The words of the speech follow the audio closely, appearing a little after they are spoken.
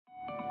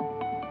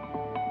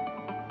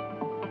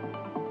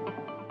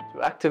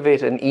To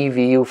activate an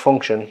EVU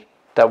function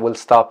that will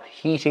stop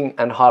heating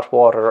and hot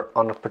water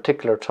on a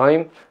particular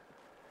time,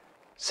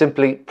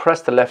 simply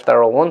press the left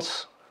arrow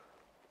once,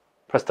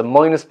 press the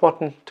minus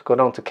button to go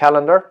down to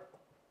calendar,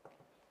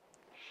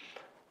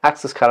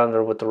 access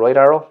calendar with the right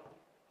arrow,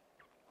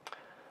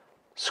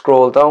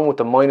 scroll down with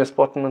the minus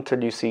button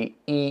until you see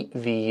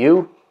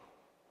EVU,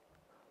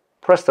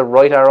 press the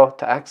right arrow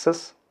to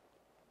access.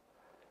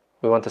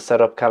 We want to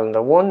set up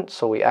calendar 1,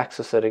 so we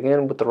access it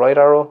again with the right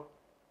arrow.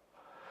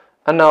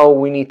 And now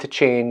we need to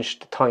change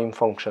the time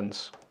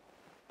functions.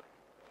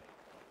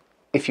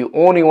 If you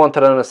only want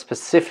it on a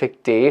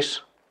specific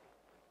date,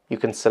 you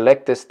can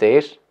select this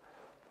date,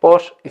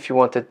 but if you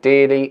want it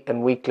daily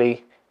and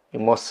weekly, you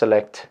must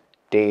select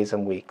days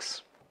and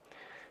weeks.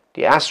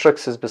 The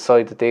asterisk is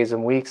beside the days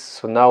and weeks,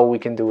 so now we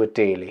can do it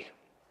daily.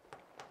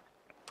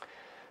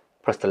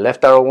 Press the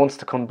left arrow once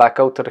to come back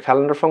out to the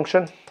calendar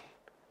function.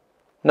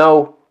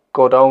 Now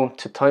go down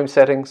to time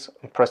settings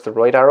and press the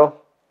right arrow.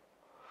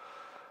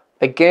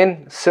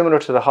 Again, similar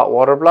to the hot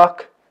water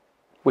block,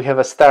 we have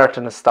a start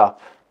and a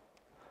stop.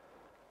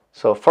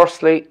 So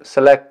firstly,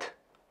 select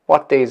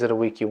what days of the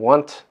week you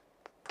want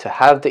to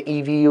have the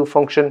EVU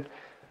function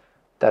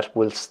that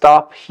will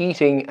stop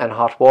heating and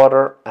hot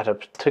water at a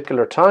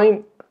particular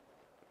time.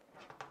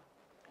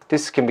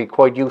 This can be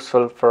quite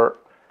useful for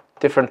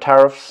different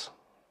tariffs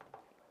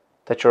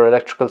that your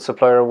electrical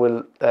supplier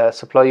will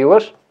supply you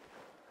with.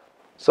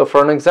 So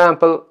for an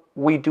example,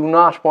 we do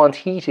not want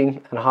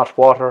heating and hot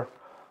water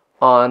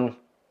on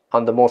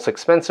the most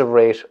expensive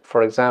rate,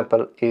 for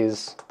example,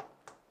 is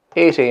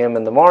 8 AM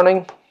in the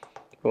morning.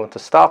 We want to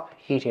stop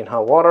heating and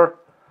hot water,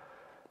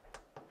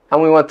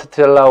 and we want it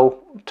to allow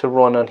to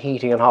run on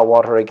heating and hot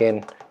water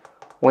again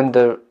when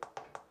the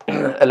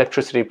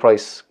electricity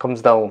price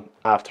comes down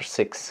after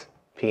 6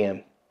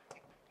 PM.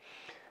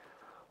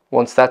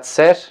 Once that's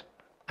set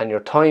and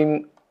your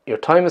time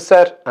is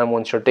set, and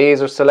once your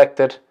days are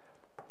selected,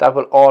 that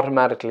will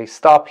automatically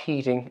stop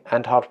heating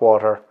and hot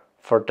water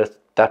for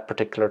that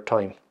particular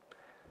time.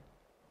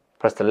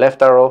 Press the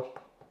left arrow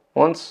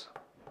once,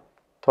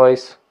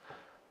 twice,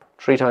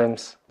 3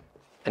 times,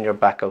 and you're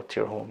back out to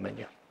your home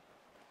menu.